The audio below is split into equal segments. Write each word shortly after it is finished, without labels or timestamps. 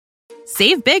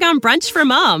Save big on brunch for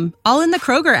mom, all in the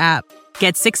Kroger app.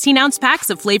 Get 16-ounce packs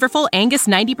of flavorful Angus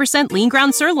 90% lean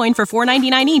ground sirloin for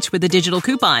 $4.99 each with a digital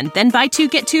coupon. Then buy 2,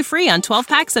 get 2 free on 12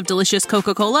 packs of delicious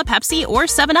Coca-Cola, Pepsi, or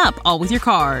 7-Up, all with your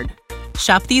card.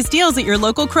 Shop these deals at your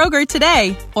local Kroger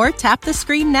today, or tap the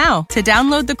screen now to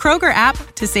download the Kroger app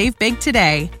to save big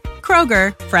today.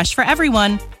 Kroger, fresh for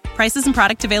everyone. Prices and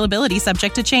product availability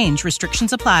subject to change.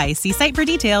 Restrictions apply. See site for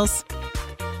details.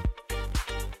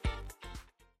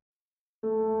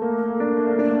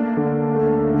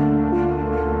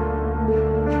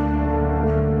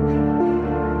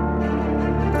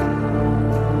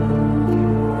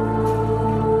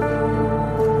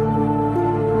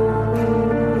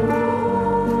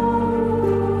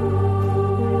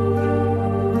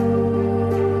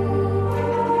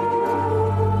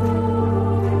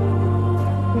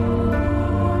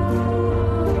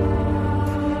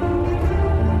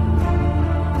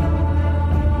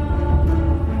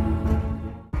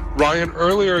 Ryan,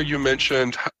 earlier you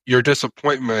mentioned your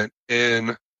disappointment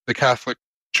in the Catholic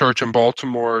Church in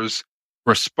Baltimore's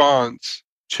response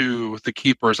to The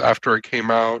Keepers after it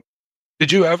came out.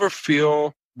 Did you ever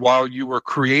feel while you were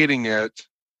creating it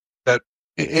that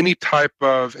any type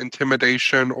of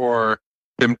intimidation or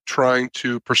them trying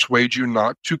to persuade you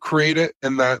not to create it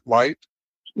in that light?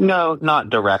 No, not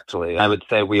directly. I would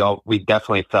say we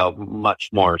definitely felt much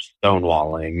more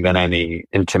stonewalling than any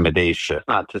intimidation.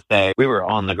 Not to say we were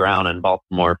on the ground in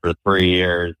Baltimore for 3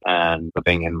 years and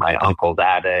living in my uncle's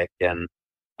attic and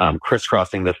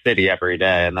crisscrossing the city every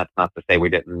day. And that's not to say we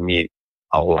didn't meet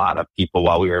a lot of people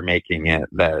while we were making it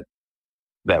that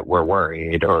were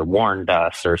worried or warned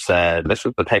us or said, this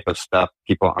is the type of stuff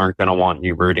people aren't going to want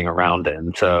you rooting around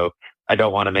in. So I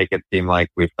don't want to make it seem like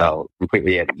we felt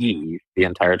completely at ease the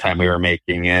entire time we were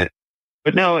making it.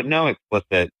 But no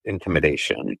explicit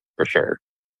intimidation, for sure.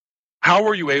 How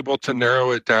were you able to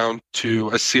narrow it down to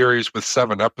a series with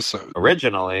 7 episodes?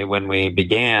 Originally, when we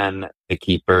began The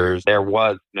Keepers, there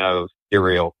was no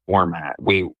serial format.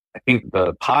 I think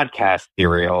the podcast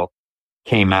serial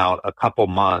came out a couple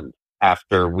months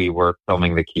after we were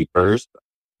filming The Keepers,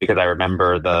 because I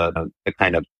remember the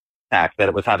kind of fact that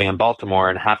it was having in Baltimore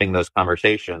and having those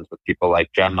conversations with people like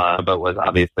Gemma, but was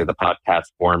obviously the podcast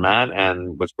format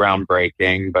and was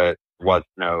groundbreaking, but was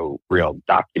no real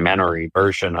documentary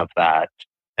version of that,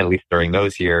 at least during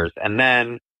those years. And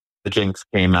then The Jinx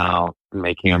came out,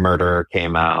 Making a Murderer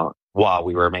came out while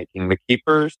we were making The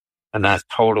Keepers, and that's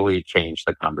totally changed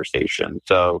the conversation.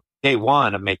 So day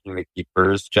one of making The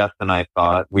Keepers, Jess and I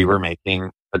thought we were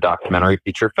making a documentary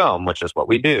feature film, which is what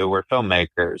we do. We're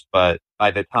filmmakers. But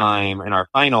by the time in our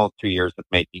final 2 years of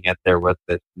making it, there was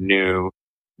this new,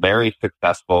 very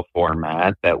successful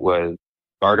format that was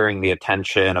garnering the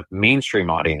attention of mainstream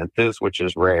audiences, which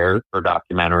is rare for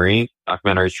documentaries.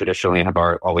 Documentaries traditionally have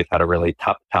always had a really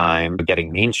tough time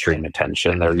getting mainstream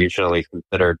attention. They're usually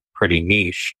considered pretty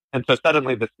niche. And so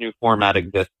suddenly this new format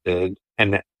existed,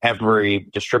 and every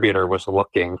distributor was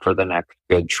looking for the next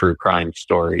good true crime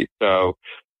story. So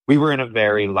we were in a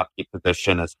very lucky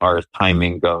position as far as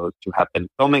timing goes to have been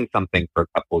filming something for a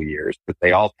couple years, because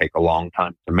they all take a long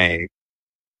time to make,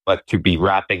 but to be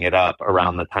wrapping it up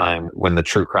around the time when the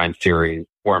true crime series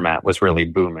format was really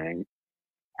booming.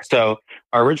 So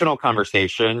our original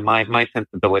conversation, my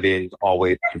sensibility is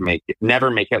always to never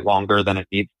make it longer than it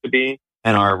needs to be.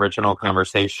 And our original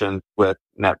conversations with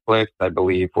Netflix, I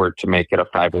believe, were to make it a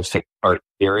 5 or 6 part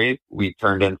series. We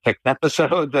turned in 6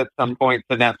 episodes at some point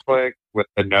to Netflix with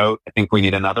the note, I think we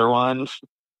need another one.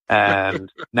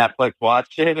 And Netflix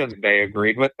watched it and they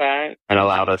agreed with that and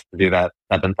allowed us to do that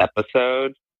 7th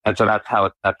episode. And so that's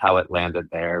how it landed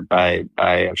there by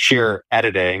sheer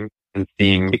editing and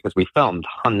seeing, because we filmed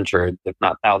hundreds, if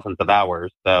not thousands of hours.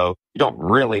 So you don't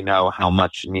really know how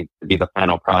much needs to be the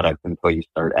final product until you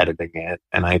start editing it.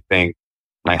 And I think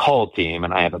my whole team,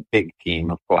 and I have a big team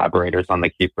of collaborators on The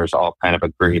Keepers, all kind of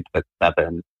agreed that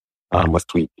 7 was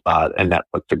sweet spot, and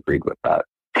Netflix agreed with that.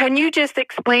 Can you just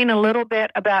explain a little bit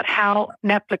about how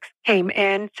Netflix came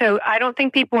in? So I don't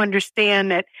think people understand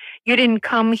that you didn't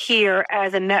come here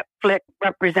as a Netflix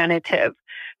representative.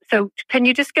 So can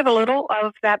you just give a little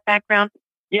of that background?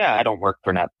 Yeah, I don't work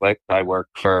for Netflix. I work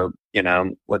for,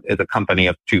 what is a company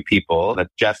of 2 people,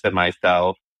 that's Jess and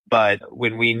myself. But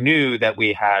when we knew that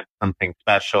we had something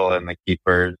special in The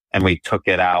Keepers and we took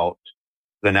it out,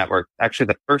 the network, actually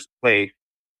the first place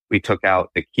we took out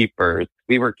The Keepers,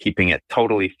 we were keeping it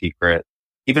totally secret,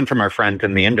 even from our friends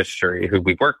in the industry who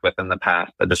we've worked with in the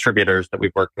past, the distributors that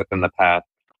we've worked with in the past.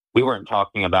 We weren't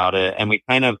talking about it, and we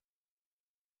kind of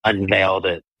unveiled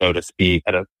it, so to speak,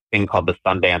 at a thing called the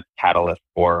Sundance Catalyst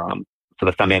Forum. So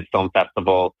the Sundance Film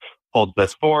Festival hold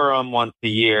this forum once a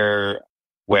year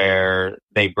where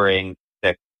they bring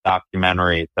 6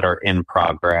 documentaries that are in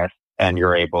progress, and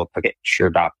you're able to pitch your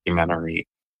documentary.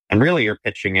 And really, you're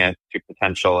pitching it to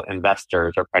potential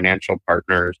investors or financial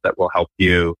partners that will help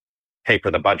you pay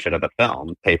for the budget of the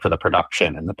film, pay for the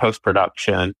production and the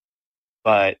post-production.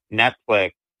 But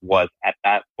Netflix was at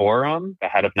that forum, the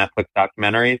head of Netflix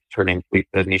documentaries. Her name's Lisa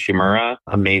Nishimura,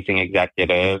 amazing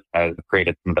executive, has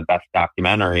created some of the best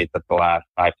documentaries of the last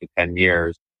 5 to 10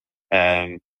 years.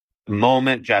 And the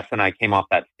moment Jess and I came off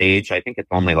that stage, I think it's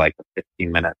only like a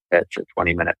 15-minute pitch or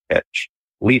 20-minute pitch.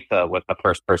 Lisa was the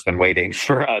first person waiting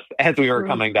for us as we were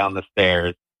coming down the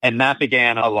stairs. And that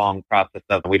began a long process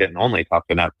of, we didn't only talk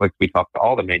to Netflix, we talked to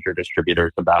all the major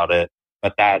distributors about it.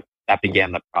 But that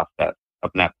began the process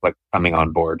of Netflix coming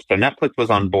on board. So Netflix was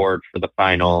on board for the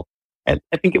final, I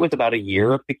think it was about a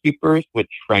year of The Keepers, which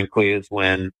frankly is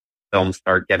when films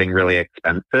start getting really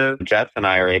expensive. Jess and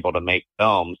I are able to make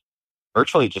films,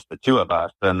 virtually just the two of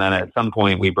us. And then at some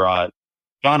point we brought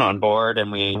John on board,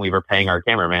 and we were paying our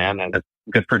cameraman, and as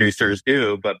good producers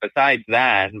do. But besides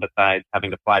that, and besides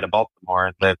having to fly to Baltimore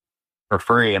and live for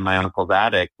free in my uncle's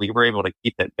attic, we were able to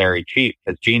keep it very cheap,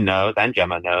 because Gene knows and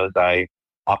Gemma knows I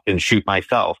often shoot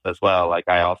myself as well. Like,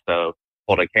 I also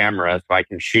hold a camera, so I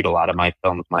can shoot a lot of my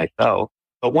films myself.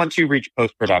 But once you reach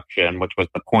post-production, which was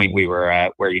the point we were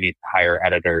at, where you need to hire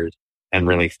editors and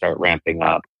really start ramping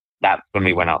up, that's when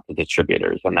we went out to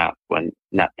distributors, and that's when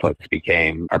Netflix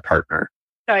became our partner.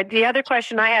 So the other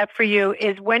question I have for you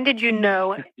is, when did you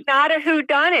know? Not a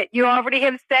whodunit. You already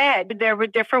have said there were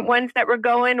different ones that were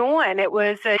going on. It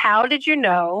was how did you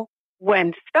know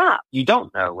when to stop? You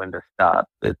don't know when to stop.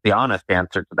 It's the honest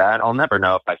answer to that. I'll never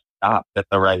know if I stopped at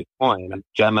the right point. And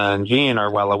Gemma and Gene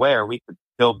are well aware we could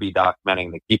still be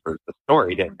documenting The Keepers. The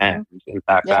story didn't end. In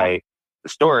fact, the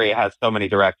story has so many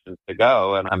directions to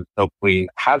go, and I'm so pleased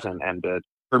it hasn't ended.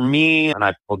 For me, and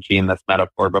I've told Gene this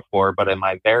metaphor before, but in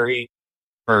my very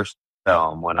first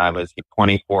film, when I was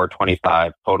 24,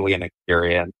 25, totally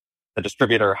inexperienced, the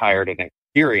distributor hired an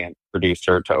experienced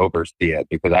producer to oversee it,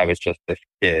 because I was just this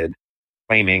kid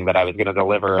claiming that I was going to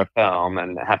deliver a film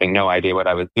and having no idea what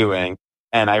I was doing.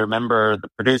 And I remember the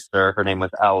producer, her name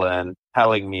was Ellen,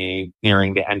 telling me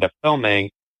nearing the end of filming,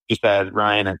 she said,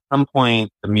 "Ryan, at some point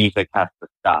the music has to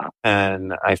stop."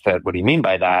 And I said, "What do you mean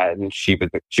by that?" And she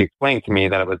explained to me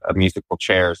that it was a musical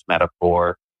chairs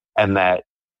metaphor, and that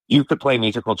you could play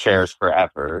musical chairs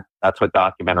forever. That's what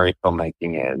documentary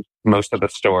filmmaking is. Most of the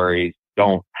stories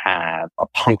don't have a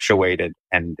punctuated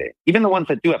ending. Even the ones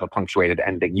that do have a punctuated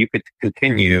ending, you could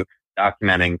continue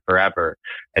documenting forever.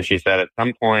 And she said, at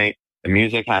some point, the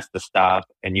music has to stop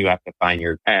and you have to find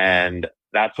your... And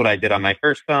that's what I did on my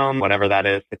first film, whatever that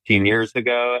is, 15 years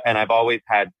ago. And I've always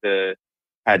had to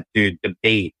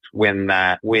debate with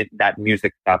that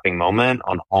music stopping moment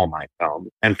on all my films.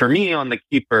 And for me, on The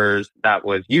Keepers, that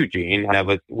was Eugene. It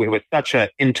was such an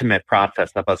intimate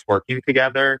process of us working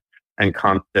together and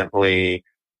constantly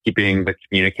keeping the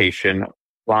communication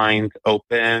lines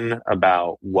open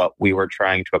about what we were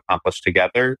trying to accomplish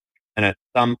together. And at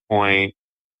some point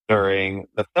during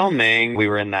the filming, we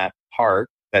were in that park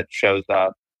that shows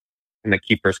up in The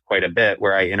Keepers quite a bit,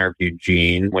 where I interviewed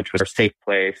Gene, which was our safe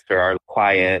place or our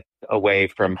quiet, away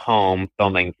from home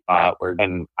filming spot.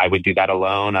 And I would do that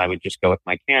alone. I would just go with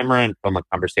my camera and film a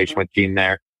conversation with Gene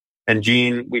there. And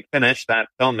Gene, we finished that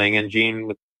filming, and Gene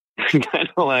was kind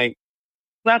of like,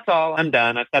 "That's all. I'm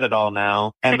done. I've said it all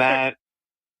now." And that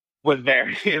was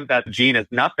that Gene is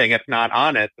nothing if not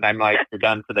honest. And I'm like, "You're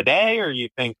done for the day, or you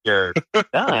think you're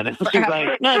done?" And she's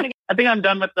like, "No, I think I'm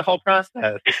done with the whole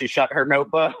process." She shut her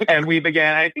notebook, and we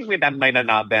began. I think that might have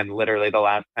not been literally the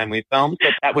last time we filmed,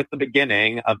 but that was the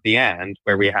beginning of the end,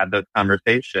 where we had those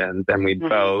conversations, and we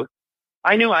both...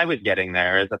 I knew I was getting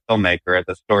there as a filmmaker, as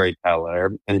a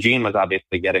storyteller, and Gene was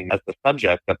obviously getting as the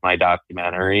subject of my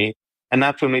documentary. And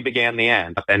that's when we began the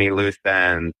end, up any loose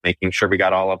ends, making sure we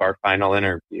got all of our final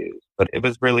interviews. But it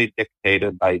was really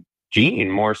dictated by Gene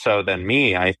more so than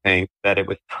me. I think that it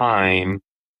was time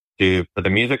for the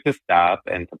music to stop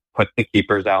and to put The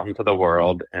Keepers out into the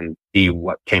world and see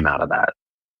what came out of that.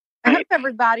 I hope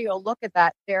everybody will look at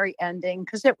that very ending,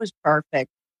 because it was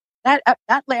perfect. That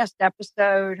last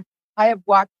episode, I have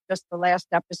watched just the last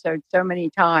episode so many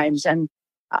times, and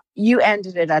you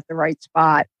ended it at the right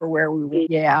spot for where we were.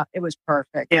 Yeah, it was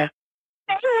perfect. Yeah.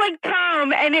 They would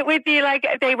come and it would be like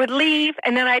they would leave,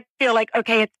 and then I'd feel like,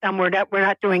 okay, it's done. We're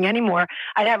not doing anymore.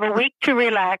 I'd have a week to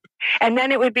relax, and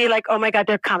then it would be like, oh my God,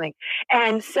 they're coming.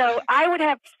 And so I would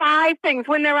have 5 things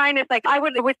when they're on. It's like I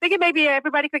was thinking maybe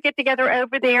everybody could get together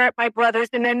over there at my brother's,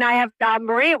 and then I have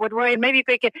Maria would Roy, and maybe you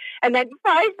could get, and then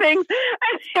 5 things.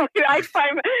 And I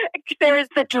find there is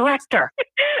the director.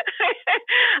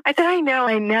 I said,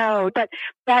 I know, but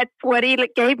that's what he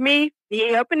gave me.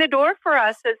 He opened the door for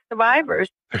us as survivors.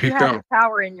 There You you have go. the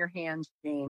power in your hands,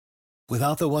 Jean.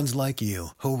 Without the ones like you,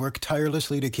 who work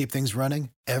tirelessly to keep things running,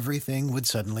 everything would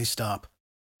suddenly stop.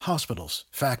 Hospitals,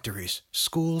 factories,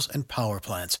 schools, and power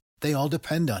plants, they all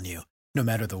depend on you. No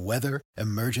matter the weather,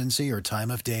 emergency, or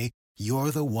time of day,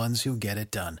 you're the ones who get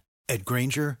it done. At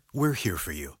Grainger, we're here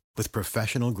for you with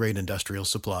professional-grade industrial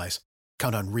supplies.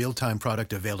 Count on real-time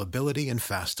product availability and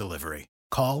fast delivery.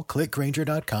 Call, click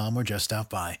Grainger.com, or just stop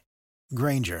by.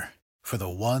 Grainger, for the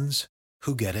ones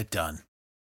who get it done.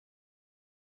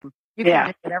 You can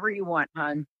get whatever you want,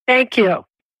 hon. Thank you.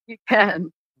 You can.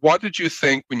 What did you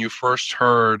think when you first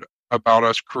heard about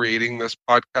us creating this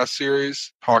podcast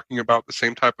series, talking about the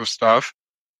same type of stuff?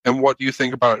 And what do you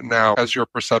think about it now? Has your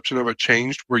perception of it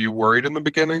changed? Were you worried in the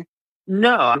beginning?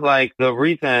 No, like the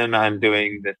reason I'm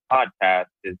doing this podcast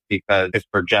is because it's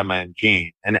for Gemma and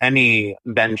Jean, and any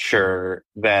venture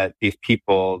that these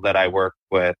people that I work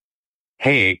with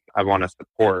take, I want to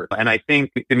support. And I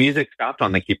think the music stopped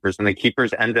on the Keepers, and the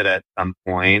Keepers ended at some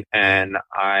point, and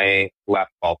I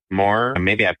left Baltimore. And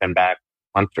maybe I've been back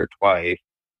once or twice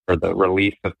for the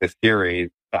release of the series.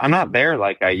 But I'm not there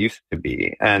like I used to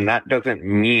be. And that doesn't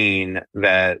mean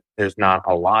that there's not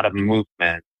a lot of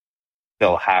movement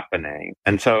still happening.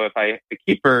 And so if the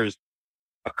Keepers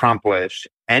accomplish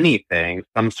anything,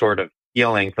 some sort of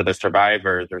healing for the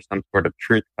survivors or some sort of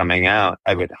truth coming out,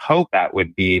 I would hope that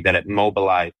would be that it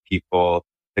mobilized people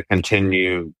to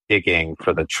continue digging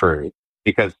for the truth,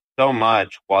 because so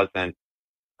much wasn't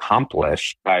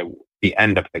accomplished by the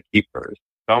end of the Keepers.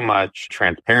 So much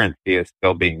transparency is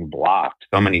still being blocked.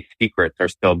 So many secrets are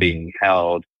still being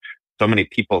held. So many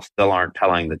people still aren't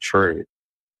telling the truth.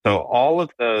 So all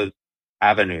of those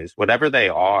avenues, whatever they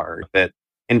are, that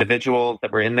individuals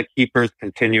that were in the Keepers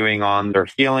continuing on their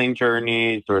healing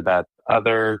journeys, or that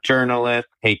other journalists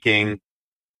taking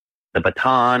the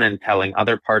baton and telling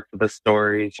other parts of the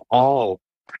stories, all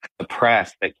the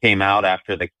press that came out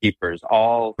after the Keepers,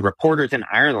 all the reporters in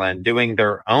Ireland doing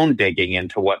their own digging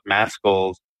into what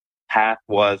Maskell's path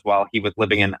was while he was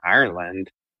living in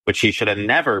Ireland, which he should have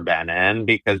never been in,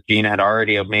 because Jean had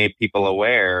already made people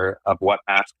aware of what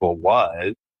Maskell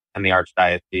was, and the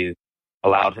Archdiocese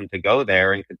allowed him to go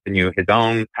there and continue his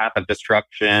own path of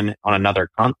destruction on another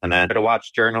continent. But to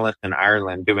watch journalists in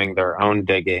Ireland doing their own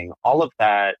digging, all of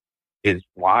that is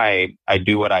why I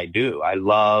do what I do. I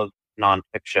love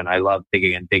nonfiction. I love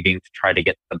digging to try to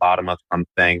get to the bottom of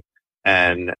something.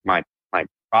 And my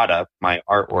product, my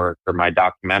artwork, or my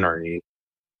documentary,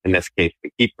 in this case,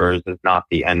 The Keepers, is not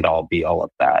the end all be all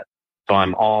of that. So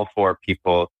I'm all for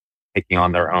people taking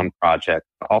on their own projects,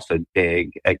 but also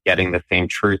dig at getting the same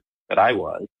truth that I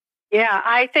was. Yeah,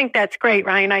 I think that's great,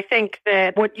 Ryan. I think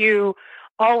that what you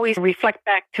always reflect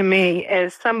back to me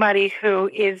as somebody who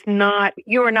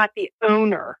you are not the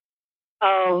owner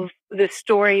of the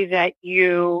story that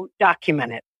you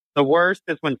documented. The worst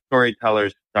is when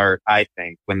storytellers start, I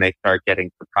think, when they start getting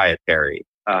proprietary.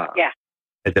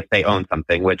 As if they own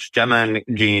something, which Gemma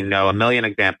and Jean know a million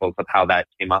examples of how that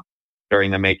came up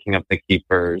during the making of The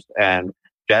Keepers. And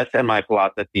Jess and my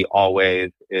philosophy always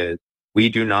is, we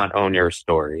do not own your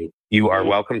story. You are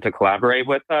welcome to collaborate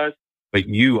with us, but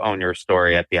you own your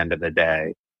story at the end of the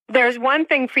day. There's one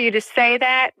thing for you to say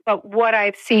that, but what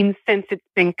I've seen since it's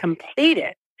been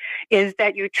completed is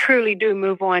that you truly do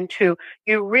move on to,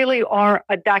 you really are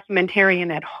a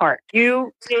documentarian at heart.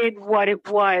 You did what it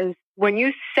was when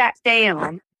you sat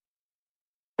down,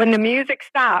 when the music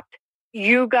stopped,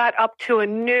 you got up to a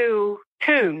new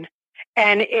tune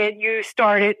and you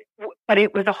started, but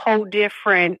it was a whole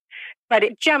different,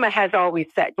 Gemma has always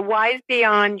said, wise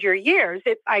beyond your years.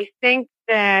 I think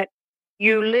that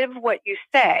you live what you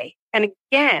say. And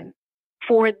again,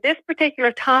 for this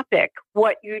particular topic,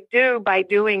 what you do by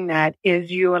doing that is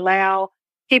you allow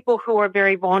people who are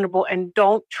very vulnerable and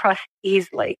don't trust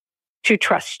easily to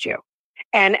trust you.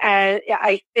 And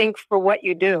I think for what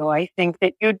you do, I think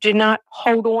that you do not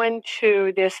hold on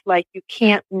to this like you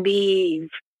can't leave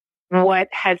what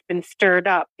has been stirred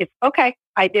up. It's okay,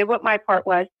 I did what my part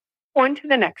was, on to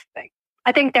the next thing.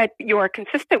 I think that you are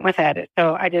consistent with that.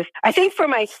 So I think for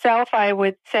myself, I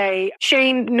would say,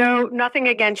 Shane, no, nothing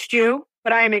against you,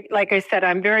 but like I said,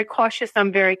 I'm very cautious.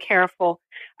 I'm very careful.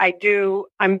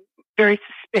 I'm very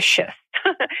suspicious.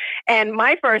 And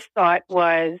my first thought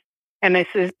was, and this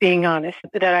is being honest,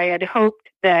 that I had hoped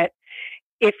that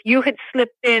if you had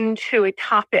slipped into a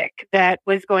topic that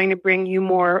was going to bring you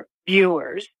more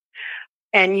viewers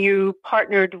and you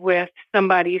partnered with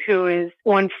somebody who is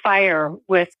on fire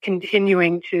with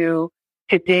continuing to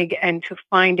dig and to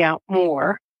find out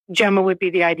more, Gemma would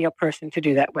be the ideal person to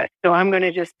do that with. So I'm going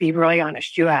to just be really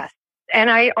honest. You asked. And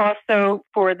I also,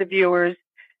 for the viewers,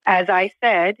 as I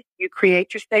said, you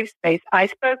create your safe space. I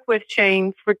spoke with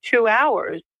Shane for 2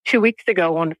 hours 2 weeks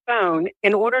ago on the phone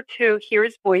in order to hear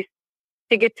his voice,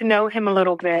 to get to know him a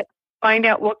little bit, find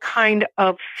out what kind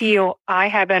of feel I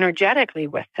have energetically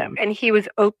with him. And he was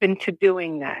open to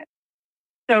doing that.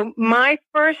 So my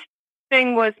first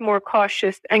thing was more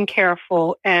cautious and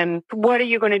careful. And what are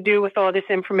you going to do with all this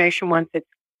information once it's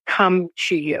come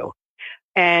to you?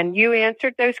 And you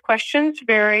answered those questions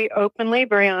very openly,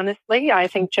 very honestly. I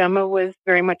think Gemma was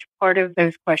very much part of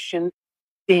those questions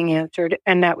being answered,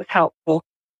 and that was helpful.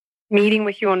 Meeting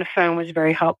with you on the phone was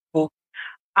very helpful.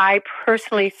 I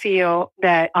personally feel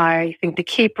that I think the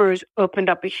Keepers opened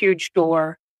up a huge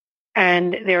door,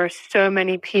 and there are so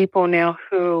many people now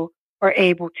who are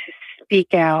able to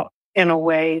speak out in a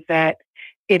way that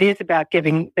it is about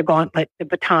giving the gauntlet, the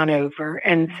baton over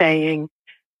and saying,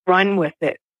 run with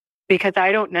it. Because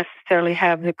I don't necessarily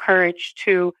have the courage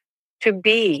to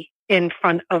be in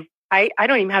front of, I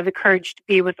don't even have the courage to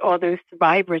be with all those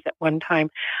survivors at one time.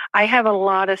 I have a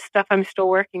lot of stuff I'm still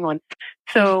working on.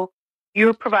 So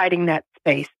you're providing that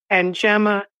space. And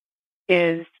Gemma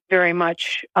is very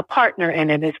much a partner in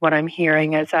it, is what I'm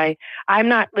hearing. As I'm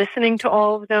not listening to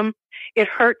all of them. It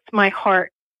hurts my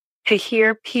heart to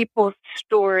hear people's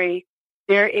story,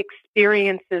 their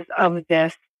experiences of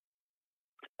this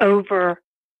over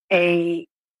a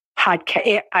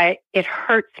podcast. It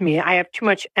hurts me. I have too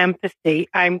much empathy.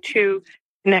 I'm too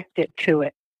connected to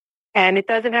it. And it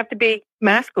doesn't have to be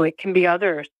masculine. It can be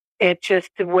others. It's just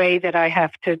the way that I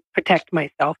have to protect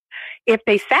myself. If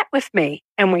they sat with me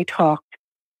and we talked,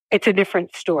 it's a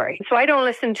different story. So I don't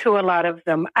listen to a lot of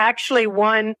them. Actually,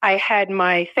 one I had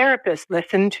my therapist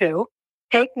listen to,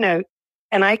 take notes,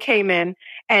 and I came in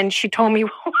and she told me,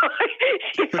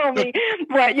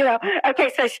 what, okay,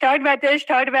 so she talked about this,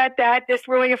 talked about that. This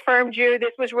really affirmed you.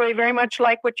 This was really very much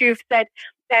like what you've said.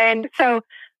 And so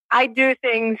I do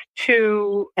things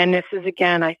to, and this is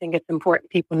again, I think it's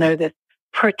important people know this,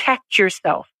 protect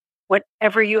yourself,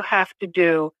 whatever you have to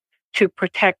do to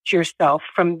protect yourself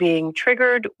from being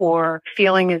triggered or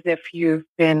feeling as if you've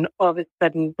been all of a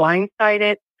sudden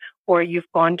blindsided or you've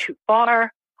gone too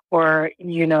far or,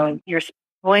 you're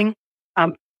spoiling.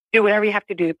 Do whatever you have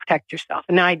to do to protect yourself.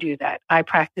 And I do that. I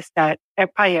practice that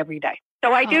probably every day.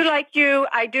 So I do like you.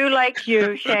 I do like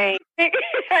you, Shane.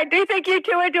 I do think you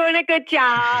two are doing a good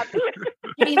job.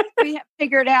 We have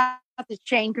figured out that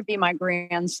Shane could be my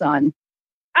grandson.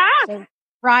 So,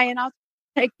 Ryan, I'll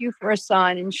take you for a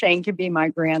son and Shane could be my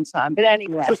grandson. But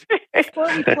anyway, before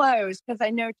we close, because I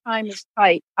know time is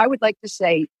tight, I would like to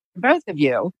say to both of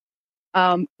you,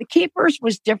 The Keepers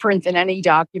was different than any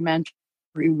documentary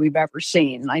we've ever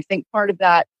seen. And I think part of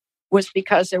that was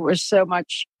because there was so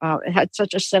much, it had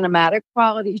such a cinematic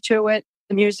quality to it.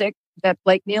 The music that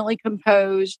Blake Neely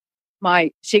composed,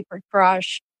 my secret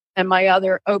crush, and my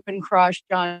other open crush,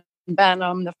 John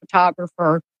Benham, the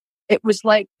photographer. It was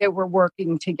like they were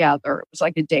working together. It was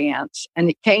like a dance. And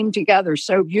it came together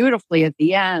so beautifully at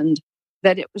the end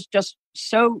that it was just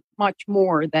so much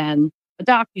more than a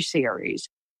docuseries.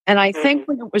 And I think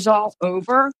when it was all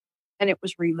over and it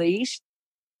was released,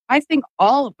 I think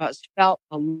all of us felt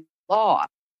a loss.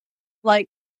 Like,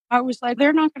 I was like,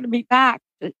 they're not going to be back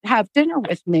to have dinner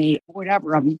with me, or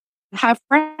whatever. Have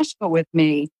fresco with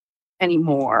me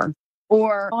anymore.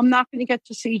 Or I'm not going to get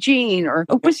to see Jean. Or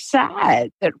it was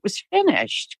sad that it was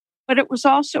finished. But it was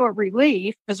also a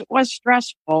relief because it was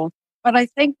stressful. But I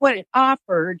think what it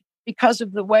offered, because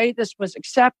of the way this was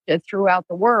accepted throughout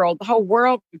the world, the whole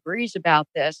world agrees about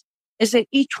this, is that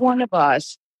each one of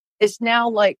us is now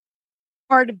like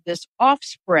part of this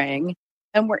offspring,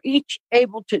 and we're each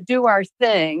able to do our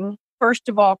thing, first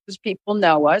of all, because people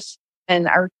know us, and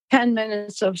our 10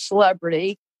 minutes of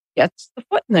celebrity gets the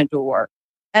foot in the door.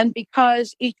 And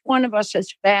because each one of us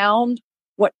has found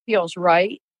what feels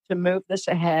right to move this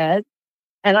ahead.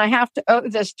 And I have to owe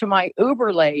this to my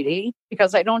Uber lady,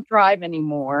 because I don't drive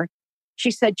anymore.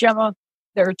 She said, Gemma,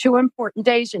 there are two important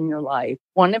days in your life.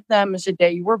 One of them is the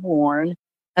day you were born,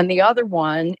 and the other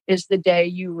one is the day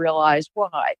you realize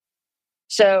why.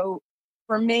 So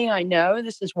for me, I know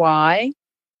this is why.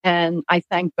 And I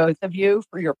thank both of you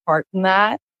for your part in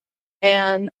that.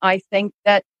 And I think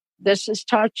that this has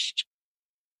touched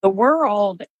the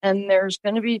world, and there's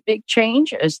going to be big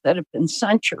changes that have been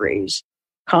centuries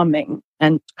coming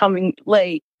and coming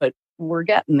late, but we're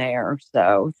getting there.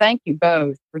 So thank you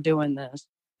both for doing this.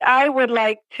 I would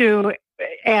like to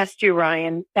ask you,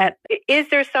 Ryan, that is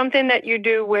there something that you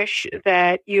do wish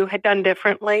that you had done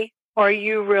differently? Or are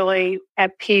you really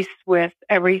at peace with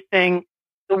everything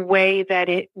the way that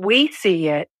we see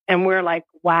it? And we're like,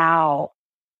 wow.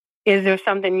 Is there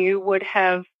something you would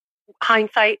have,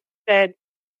 hindsight, said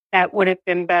that would have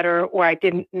been better, or I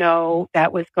didn't know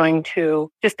that was going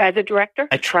to, just as a director?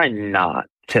 I try not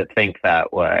to think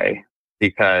that way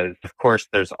because, of course,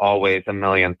 there's always a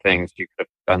million things you could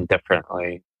have done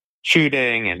differently.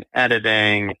 Shooting and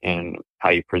editing and how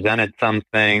you presented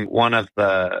something. One of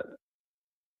the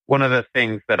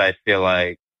things that I feel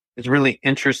like is really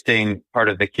interesting part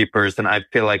of The Keepers, and I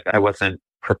feel like I wasn't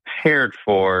prepared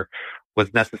for,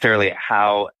 was necessarily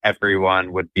how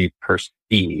everyone would be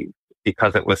perceived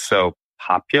because it was so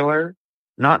popular.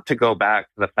 Not to go back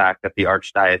to the fact that the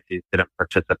Archdiocese didn't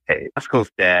participate.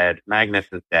 Pascal's dead. Magnus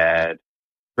is dead.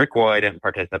 Rick Roy didn't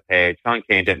participate. Sean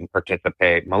Kane didn't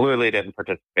participate. Maluli didn't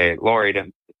participate. Lori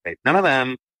didn't participate. None of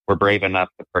them were brave enough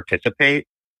to participate.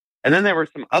 And then there were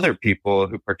some other people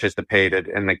who participated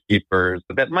in The Keepers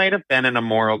that might have been in a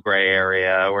moral gray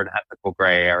area or an ethical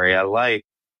gray area, like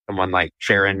someone like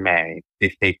Sharon May, the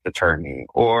state's attorney,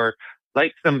 or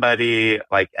like somebody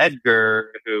like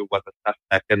Edgar, who was a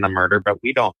suspect in the murder, but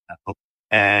we don't know.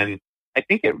 And I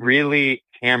think it really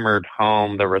hammered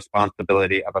home the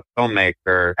responsibility of a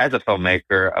filmmaker, as a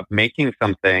filmmaker, of making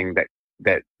something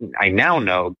that I now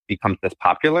know becomes this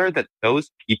popular, that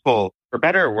those people, for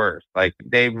better or worse, like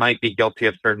they might be guilty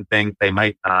of certain things, they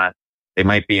might not, they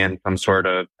might be in some sort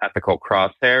of ethical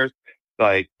crosshairs.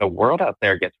 Like the world out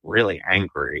there gets really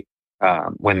angry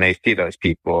when they see those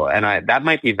people. And that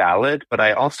might be valid, but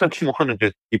I also want to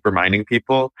just keep reminding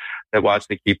people that watch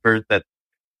The Keepers that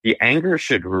the anger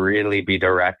should really be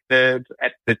directed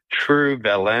at the true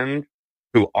villains,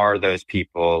 who are those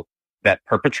people that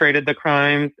perpetrated the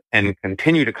crimes and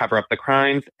continue to cover up the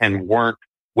crimes and weren't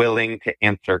willing to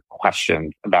answer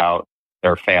questions about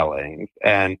their failings.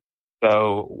 And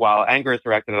so while anger is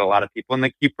directed at a lot of people in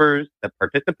The Keepers that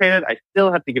participated, I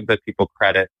still have to give those people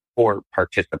credit for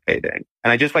participating.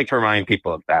 And I just like to remind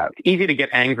people of that. It's easy to get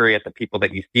angry at the people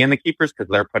that you see in The Keepers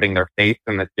because they're putting their faith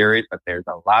in the series, but there's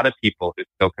a lot of people who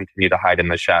still continue to hide in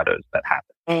the shadows that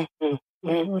happen. Mm-hmm.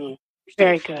 Mm-hmm.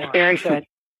 Very good. Very good.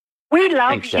 We love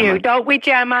Thanks, you, Gemma. don't we,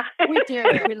 Gemma? We do.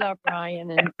 We love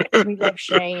Ryan and we love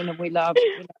Shane and we love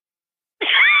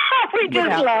we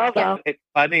just love them. It's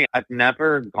funny. I've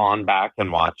never gone back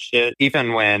and watched it,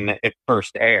 even when it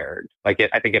first aired. I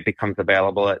think it becomes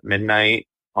available at midnight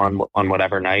on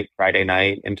whatever night, Friday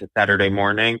night into Saturday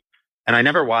morning. And I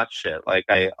never watched it. Like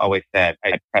I always said,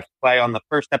 I pressed play on the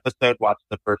first episode, watched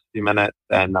the first few minutes,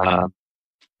 and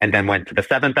then went to the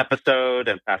 7th episode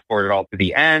and fast forwarded all to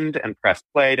the end and pressed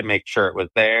play to make sure it was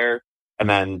there. And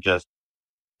then just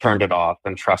turned it off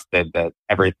and trusted that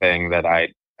everything that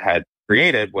I had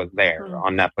created was there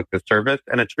on Netflix's service.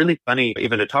 And it's really funny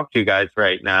even to talk to you guys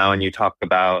right now. And you talk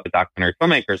about the documentary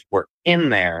filmmakers were in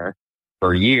there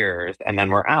for years and then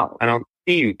we're out. I don't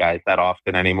see you guys that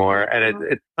often anymore. And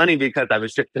it's funny because I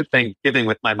was just at Thanksgiving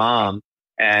with my mom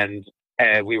and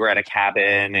we were at a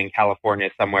cabin in California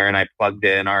somewhere and I plugged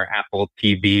in our Apple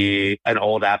TV, an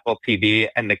old Apple TV,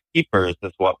 and The Keepers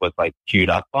is what was like queued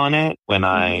up on it when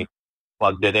I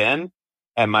plugged it in.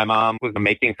 And my mom was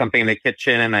making something in the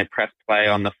kitchen and I pressed play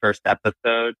on the first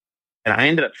episode. And I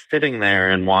ended up sitting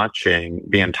there and watching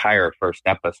the entire first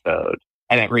episode.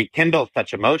 And it rekindles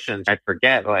such emotions. I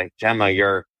forget, like, Gemma,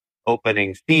 your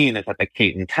opening scene is at the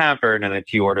Caton Tavern and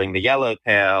it's you ordering the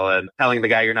yellowtail and telling the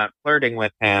guy you're not flirting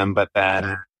with him, but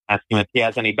then asking if he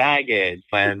has any baggage.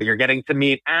 And you're getting to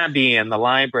meet Abby in the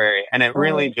library. And it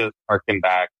really just harkened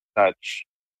back such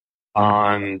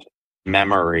fond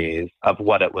memories of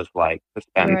what it was like to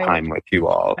spend time with you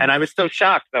all. And I was so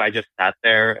shocked that I just sat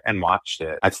there and watched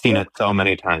it. I've seen it so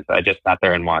many times. I just sat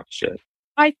there and watched it.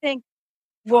 I think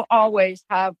we'll always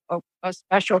have a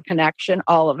special connection,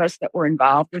 all of us that were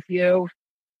involved with you.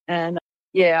 And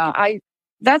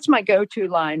that's my go-to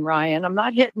line, Ryan. I'm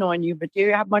not hitting on you, but do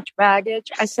you have much baggage?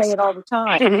 I say it all the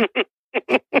time.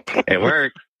 It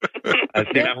works. I've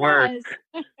seen it work.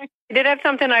 I did have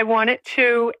something I wanted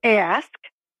to ask.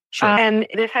 Sure. And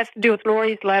this has to do with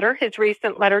Lori's letter, his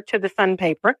recent letter to the Sun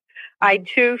paper. I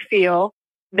too feel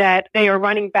that they are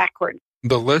running backwards.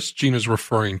 The list Gene is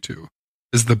referring to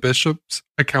is the bishop's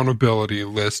accountability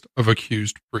list of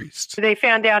accused priests. They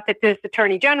found out that this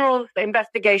attorney general's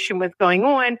investigation was going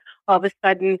on. All of a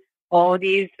sudden, all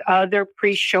these other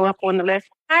priests show up on the list.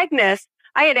 Agnes,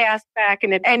 I had asked back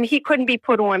and he couldn't be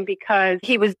put on because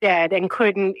he was dead and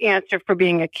couldn't answer for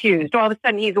being accused. All of a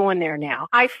sudden he's on there now.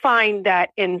 I find that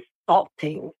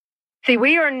insulting. See,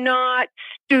 we are not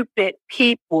stupid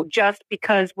people just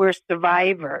because we're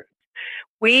survivors.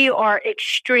 We are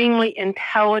extremely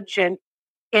intelligent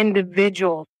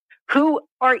individuals who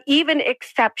are even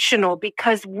exceptional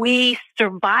because we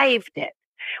survived it.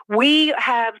 We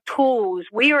have tools.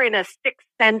 We are in a sixth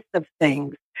sense of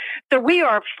things. So we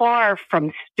are far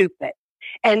from stupid.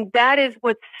 And that is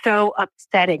what's so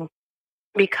upsetting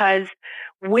because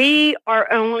we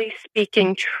are only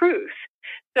speaking truth.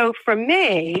 So for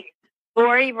me,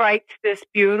 Lori writes this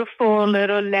beautiful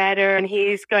little letter and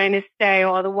he's going to say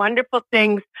all the wonderful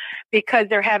things because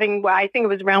they're having, I think it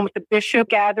was around with the bishop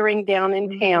gathering down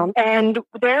in town. And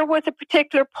there was a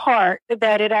particular part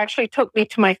that it actually took me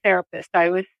to my therapist. I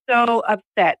was so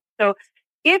upset. So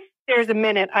if there's a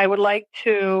minute, I would like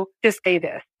to just say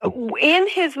this. In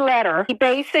his letter, he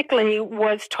basically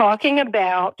was talking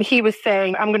about, he was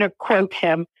saying, I'm going to quote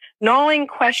him, gnawing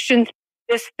questions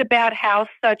just about how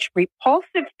such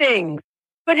repulsive things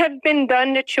could have been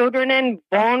done to children and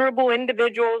vulnerable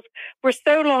individuals for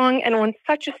so long and on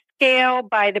such a scale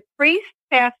by the priests,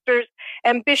 pastors,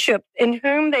 and bishops in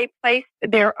whom they placed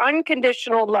their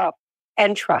unconditional love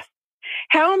and trust.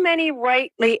 How many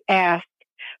rightly ask,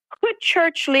 could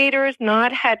church leaders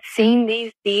not have seen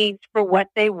these deeds for what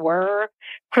they were,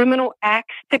 criminal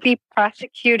acts to be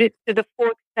prosecuted to the full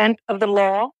extent of the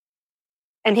law?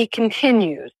 And he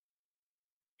continues,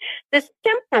 the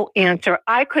simple answer,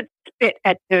 I could spit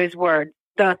at those words.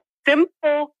 The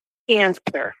simple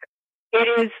answer. It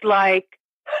is like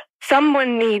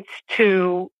someone needs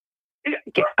to,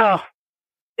 the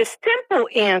simple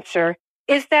answer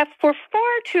is that for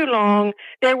far too long,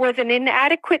 there was an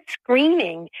inadequate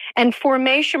screening and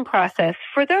formation process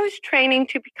for those training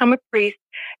to become a priest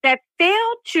that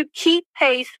failed to keep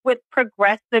pace with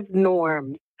progressive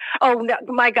norms. Oh, no,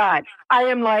 my God, I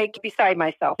am like beside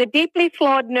myself. The deeply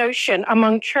flawed notion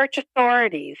among church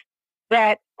authorities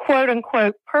that, quote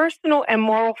unquote, personal and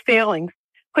moral failings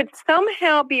could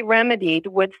somehow be remedied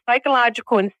with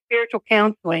psychological and spiritual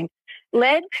counseling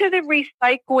led to the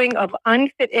recycling of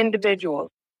unfit individuals.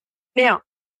 Now,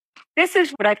 this is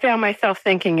what I found myself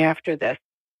thinking after this.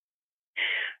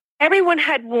 Everyone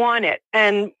had wanted,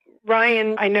 and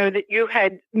Ryan, I know that you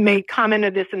had made comment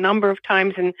of this a number of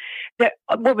times, and that,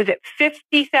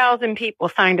 50,000 people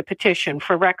signed a petition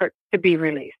for records to be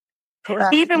released.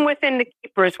 Correct. Even within the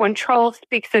keepers, when Charles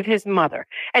speaks of his mother,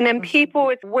 and then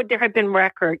people, would there have been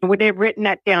record? Would they have written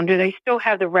that down? Do they still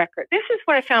have the record? This is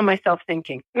what I found myself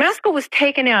thinking. Maskell was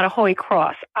taken out of Holy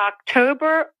Cross,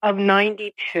 October of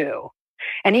 92.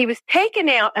 And he was taken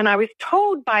out, and I was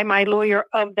told by my lawyer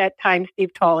of that time,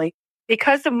 Steve Tolley,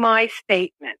 because of my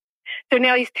statement. So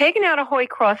now he's taken out of Holy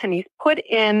Cross and he's put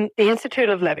in the Institute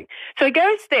of Living. So he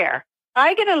goes there.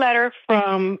 I get a letter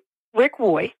from Rick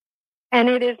Roy, and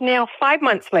it is now 5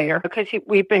 months later because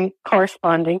we've been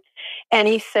corresponding. And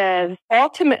he says,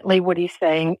 ultimately what he's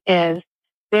saying is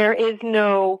there is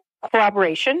no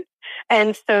corroboration.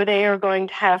 And so they are going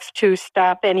to have to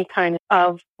stop any kind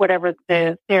of whatever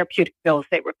the therapeutic bills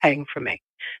they were paying for me.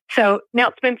 So now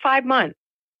it's been 5 months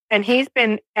and he's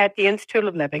been at the Institute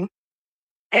of Living.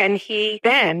 And he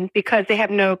then, because they have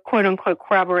no quote unquote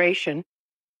corroboration,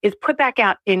 is put back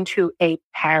out into a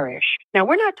parish. Now,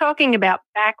 we're not talking about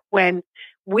back when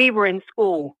we were in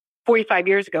school 45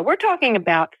 years ago. We're talking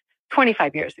about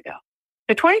 25 years ago.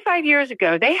 So 25 years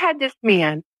ago, they had this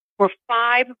man for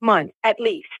 5 months at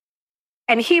least.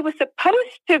 And he was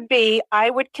supposed to be, I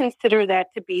would consider that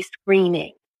to be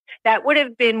screening. That would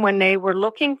have been when they were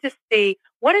looking to see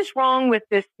what is wrong with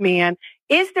this man.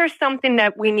 Is there something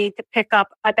that we need to pick up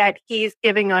that he's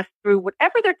giving us through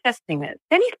whatever their testing is?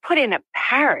 Then he's put in a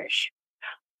parish.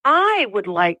 I would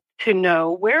like to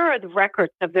know, where are the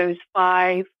records of those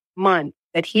 5 months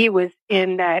that he was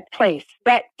in that place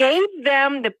that gave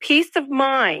them the peace of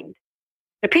mind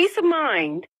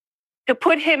to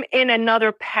put him in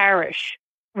another parish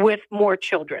with more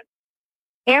children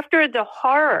after the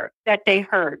horror that they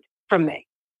heard from me.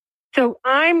 So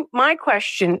my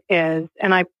question is,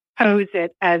 and I pose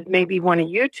it as maybe one of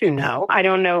you two know, I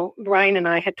don't know, Ryan and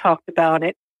I had talked about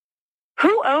it.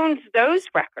 Who owns those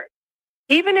records?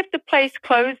 Even if the place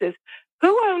closes,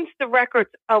 who owns the records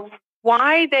of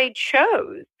why they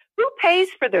chose? Who pays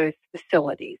for those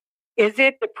facilities? Is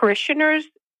it the parishioners'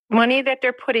 money that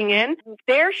they're putting in?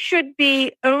 There should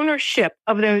be ownership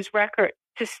of those records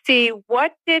to see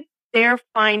what did their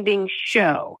findings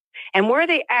show, and were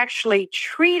they actually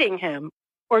treating him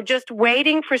or just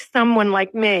waiting for someone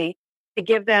like me to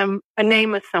give them a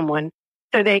name of someone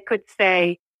so they could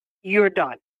say, you're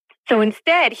done. So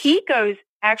instead, he goes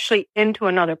actually into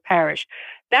another parish.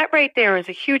 That right there is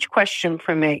a huge question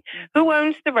for me. Who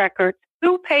owns the records?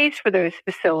 Who pays for those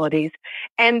facilities?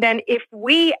 And then if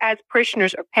we as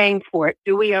parishioners are paying for it,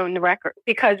 do we own the record?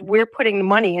 Because we're putting the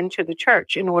money into the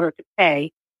church in order to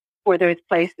pay for those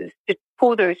places, to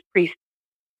pull those priests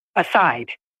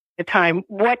aside the time.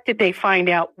 What did they find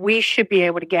out? We should be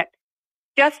able to get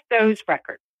just those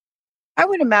records. I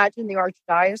would imagine the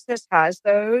Archdiocese has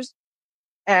those.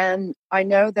 And I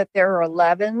know that there are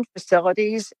 11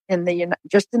 facilities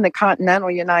just in the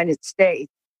continental United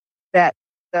States that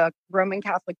the Roman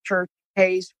Catholic Church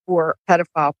pays for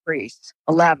pedophile priests.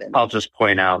 11. I'll just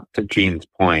point out to Jean's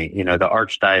point, the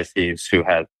Archdiocese, who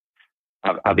has,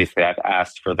 obviously I've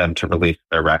asked for them to release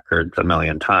their records a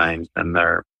million times, and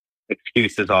their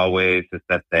excuse as always is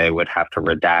that they would have to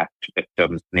redact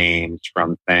victims' names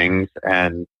from things.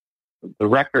 And the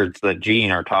records that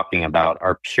Jean are talking about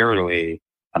are purely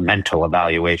a mental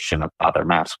evaluation of Father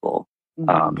Maskell,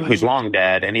 who's long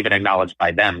dead and even acknowledged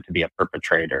by them to be a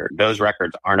perpetrator. Those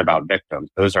records aren't about victims.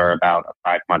 Those are about a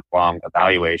 5-month-long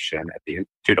evaluation at the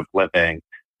Institute of Living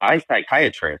by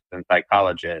psychiatrists and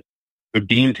psychologists who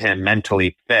deemed him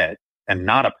mentally fit and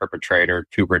not a perpetrator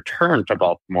to return to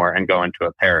Baltimore and go into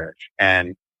a parish.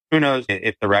 And who knows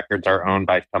if the records are owned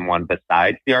by someone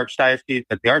besides the Archdiocese,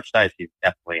 but the Archdiocese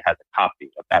definitely has a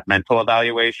copy of that mental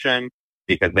evaluation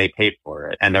because they paid for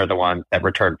it. And they're the ones that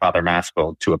returned Father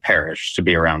Maskell to a parish to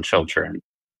be around children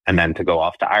and then to go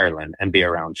off to Ireland and be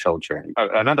around children.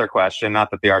 Another question,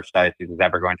 not that the Archdiocese is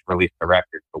ever going to release the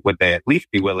records, but would they at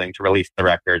least be willing to release the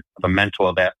records of a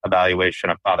mental evaluation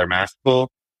of Father Maskell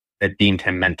that deemed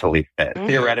him mentally fit?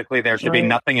 Theoretically, there should be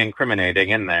nothing incriminating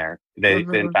in there.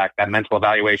 In fact, that mental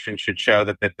evaluation should show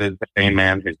that this is the same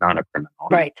man who's not a criminal.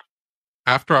 Right.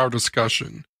 After our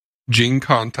discussion, Jean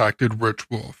contacted Rich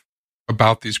Wolf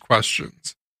about these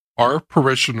questions. Are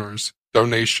parishioners'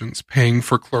 donations paying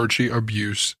for clergy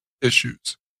abuse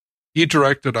issues? He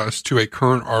directed us to a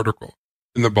current article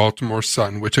in the Baltimore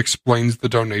Sun which explains the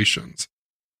donations.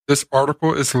 This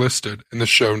article is listed in the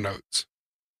show notes.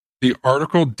 The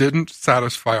article didn't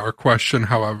satisfy our question,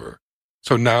 however,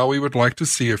 so now we would like to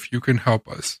see if you can help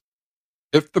us.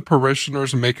 If the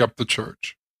parishioners make up the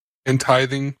church, and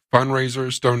tithing,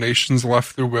 fundraisers, donations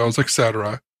left through wills,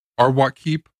 etc., are what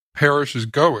keep parishes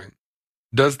going,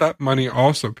 does that money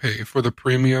also pay for the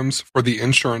premiums for the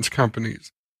insurance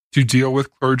companies to deal with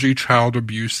clergy child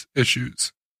abuse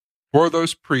issues? For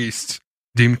those priests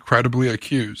deemed credibly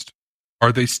accused,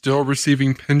 are they still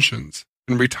receiving pensions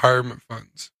and retirement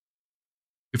funds?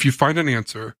 If you find an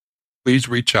answer, please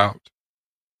reach out.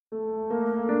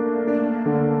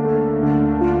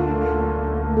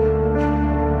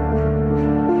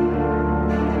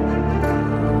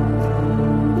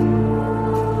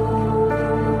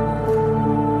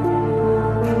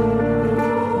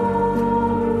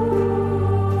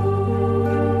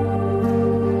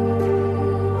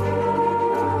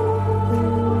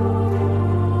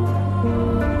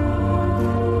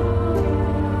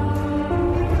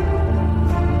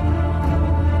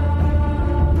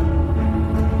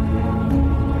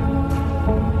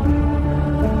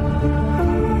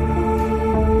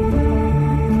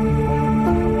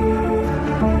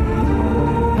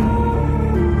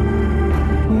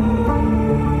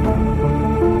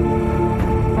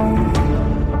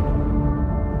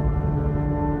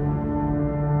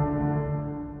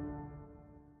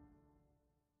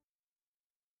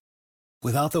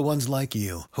 Without the ones like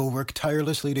you, who work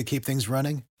tirelessly to keep things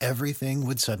running, everything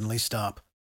would suddenly stop.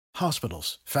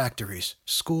 Hospitals, factories,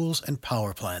 schools, and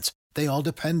power plants, they all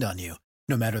depend on you.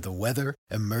 No matter the weather,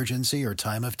 emergency, or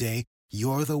time of day,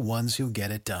 you're the ones who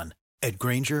get it done. At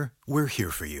Grainger, we're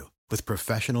here for you with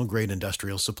professional-grade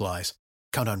industrial supplies.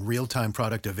 Count on real-time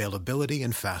product availability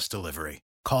and fast delivery.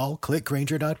 Call, click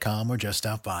Grainger.com, or just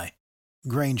stop by.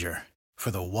 Grainger,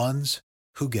 for the ones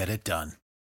who get it done.